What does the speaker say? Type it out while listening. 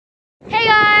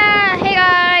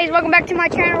welcome back to my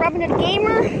channel, Robin the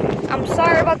Gamer. I'm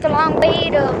sorry about the long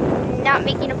wait of not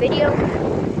making a video.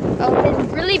 I've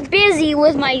been really busy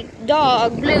with my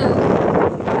dog, Blue.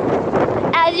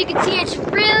 As you can see, it's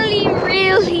really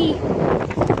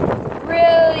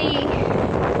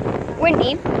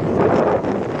windy.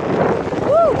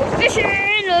 Woo, we're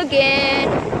fishing again.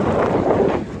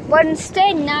 But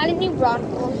instead, not in New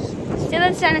Braunfels, still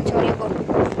in San Antonio, but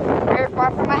very far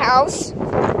from my house.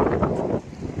 Ooh.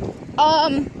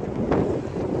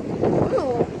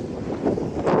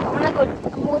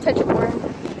 I'm gonna touch it more.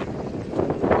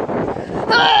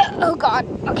 Oh God,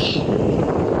 okay.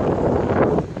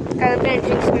 I'm gonna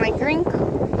drink some of my drink.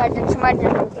 Gotta drink some of my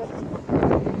drink.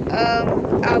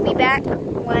 I'll be back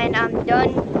when I'm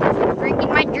done drinking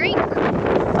my drink.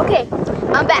 Okay,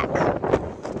 I'm back.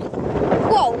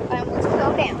 Whoa, I almost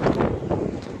fell down.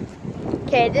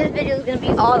 Okay, this video is gonna be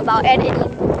all about editing.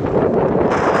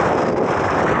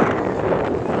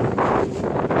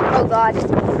 Oh God.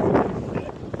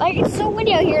 Like, it's so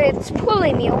windy out here, it's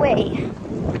pulling me away.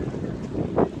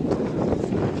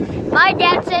 My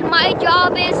dad said my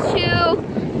job is to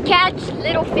catch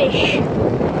little fish.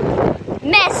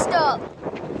 Messed up.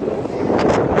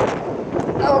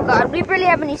 Oh God, we barely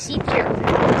have any seats here.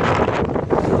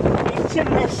 It's a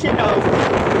messing up.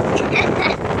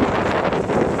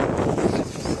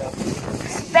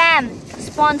 Spam,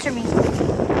 sponsor me.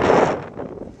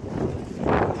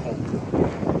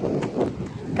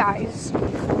 Guys,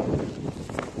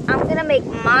 I'm gonna make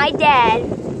my dad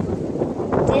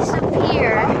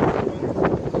disappear.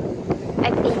 I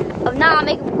think. Oh, no, I'll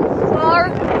make him far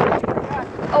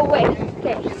away.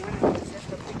 Okay.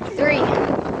 3,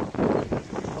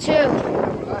 2,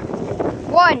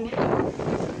 1.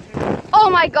 Oh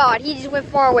my God, he just went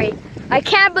far away. I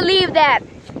can't believe that.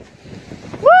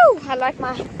 Woo! I love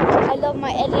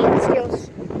my editing skills.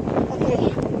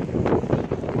 Okay.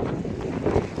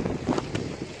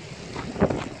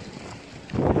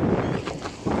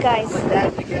 Guys,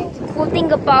 the cool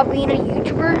thing about being a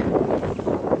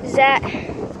YouTuber is that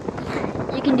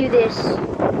you can do this.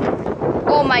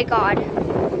 Oh my God.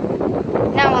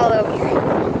 Now I'm all over here.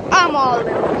 I'm all over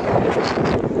here.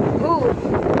 Ooh,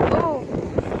 ooh,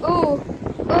 ooh,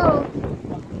 ooh.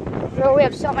 Bro, we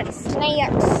have so many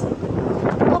snacks.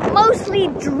 Well, mostly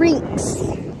drinks.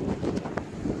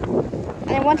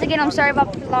 And once again, I'm sorry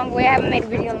about the long way. I haven't made a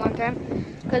video in a long time.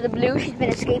 Because of Blue, she's been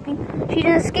escaping. She's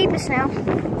an escapist now.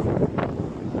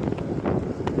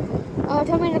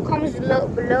 Tell me in the comments below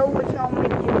what you want me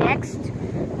to do next.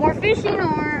 More fishing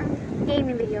or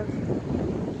gaming videos.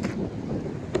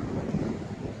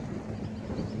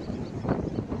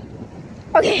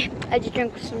 Okay, I just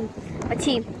drank a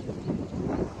tea.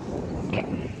 Okay.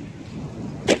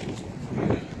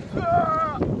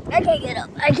 I can't get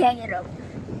up. I can't get up.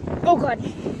 Oh God.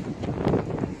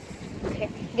 Okay,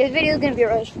 this video is gonna be a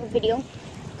rush video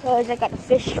because I got to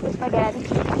fish with my dad.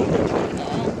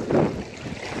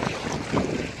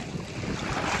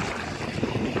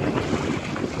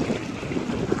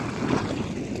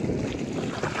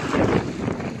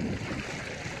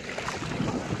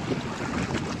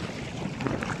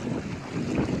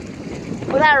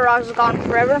 Well, that rock's gone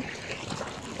forever.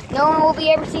 No one will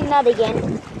be ever seeing that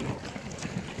again.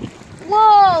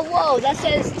 Whoa, whoa, that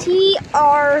says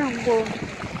TR. Whoa.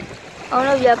 I don't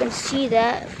know if y'all can see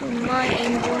that from my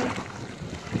angle.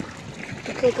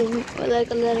 It's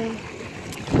like a letter.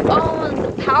 Oh, and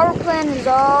the power plant is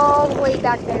all the way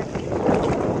back there.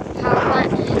 Power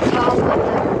plant is all the way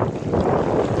there.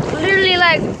 Literally,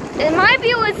 like, in my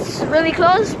view, it's really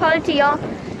close, probably to y'all.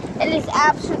 It is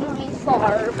absolutely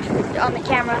far on the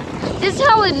camera. This is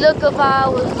how it would look if I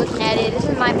was looking at it. This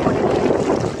is my point of view.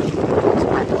 This is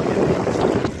my point of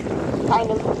view.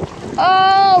 Kind of.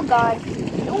 Oh God.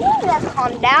 Ooh, that's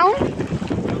calmed down.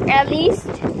 At least.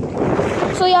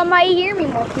 So y'all might hear me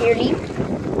more clearly.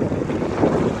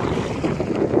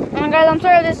 And guys, I'm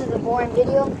sorry if this is a boring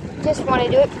video. Just want to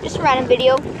do it. Just a random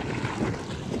video.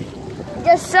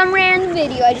 Just some random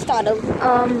video I just thought of.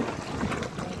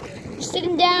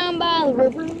 Sitting down by the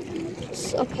river.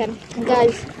 Okay,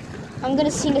 guys, I'm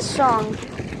gonna sing a song.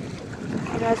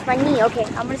 Oh, that's my knee. Okay,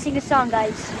 I'm gonna sing a song,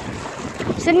 guys.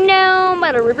 Sitting down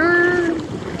by the river.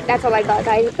 That's all I got,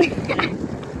 guys.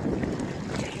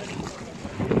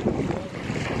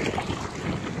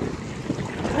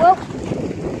 Well,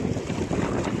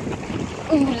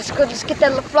 ooh, let's go. Just get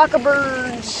that little flock of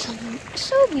birds.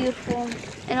 So beautiful.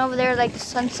 And over there, like the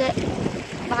sunset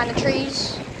behind the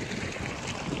trees.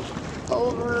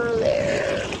 Over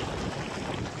there.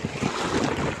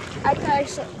 I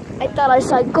thought I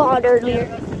saw God earlier.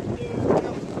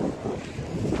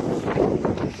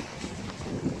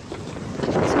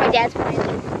 dad's point of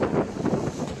view.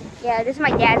 Yeah, this is my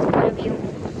dad's point of view.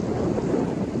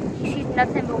 He sees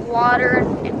nothing but water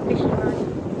and fishing rods.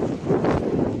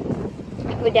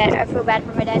 My dad, I feel bad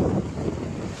for my dad.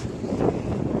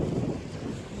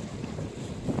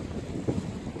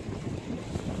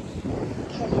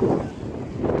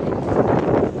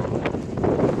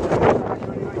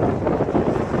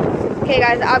 Okay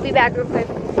guys, I'll be back real quick.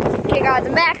 Okay guys,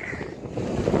 I'm back.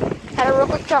 Had a real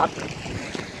quick talk.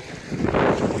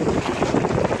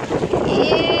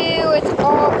 Ew, it's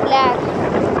all black.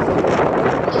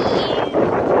 Ew.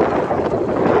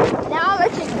 Now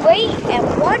let's just wait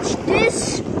and watch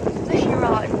this fishing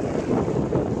rod.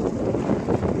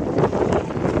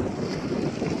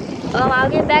 I'll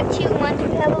get back to you once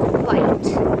we have a bite.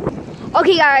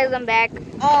 Okay guys, I'm back.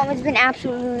 It's been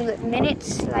absolutely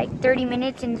minutes, like 30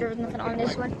 minutes, and there's nothing on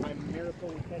this one.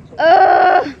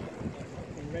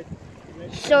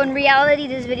 So in reality,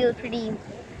 this video is pretty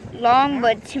long,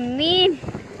 but to me,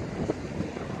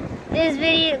 this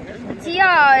video, to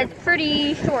y'all, it's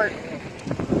pretty short.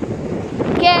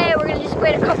 Okay, we're gonna just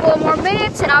wait a couple more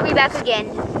minutes, and I'll be back again.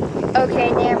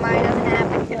 Okay, never mind, doesn't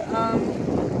happen.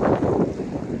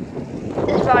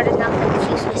 This rod is not going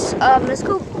to useless. Let's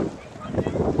go.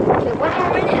 Okay, 1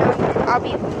 more minute. I'll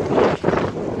be.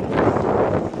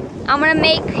 I'm gonna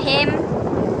make him.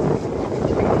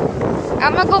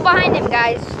 I'm gonna go behind him,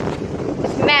 guys.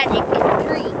 It's magic. In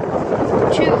 3,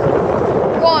 2,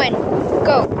 1,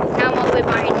 go. Now I'm all the way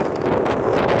behind him.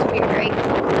 It's weird, right?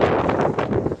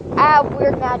 I have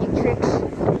weird magic tricks.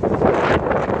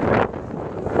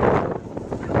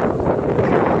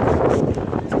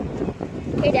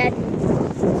 Hey, Dad.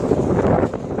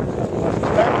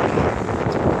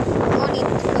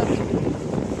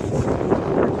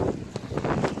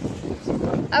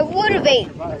 I would have ate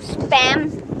spam.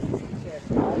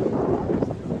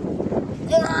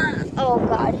 Ugh. Oh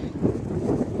God.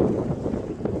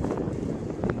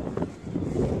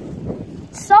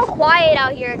 It's so quiet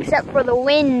out here except for the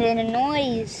wind and the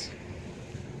noise.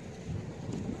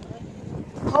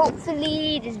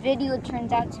 Hopefully this video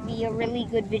turns out to be a really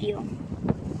good video.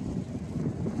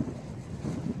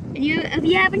 If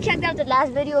you haven't checked out the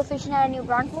last video of fishing at New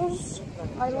Braunfels,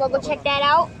 might as well go check that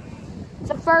out. It's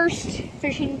the first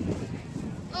fishing,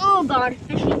 oh God,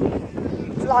 fishing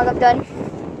vlog I've done.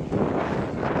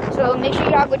 So make sure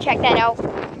y'all go check that out.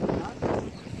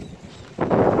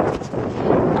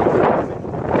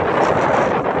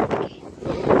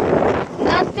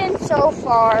 Nothing so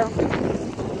far.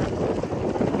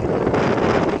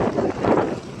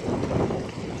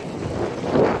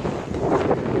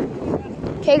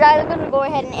 Okay guys, I'm gonna go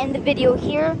ahead and end the video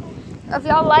here. If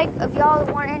y'all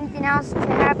want anything else to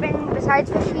happen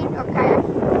besides fishing or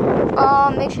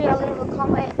kayak, make sure y'all leave a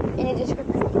comment in the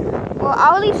description. Well,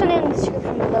 I'll leave some in the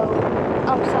description below,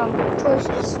 some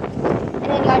choices, and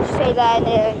then y'all just say that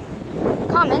in the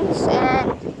comments,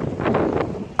 and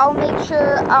I'll make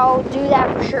sure I'll do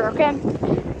that for sure. Okay?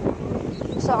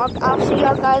 So I'll see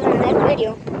y'all guys in the next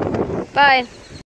video. Bye.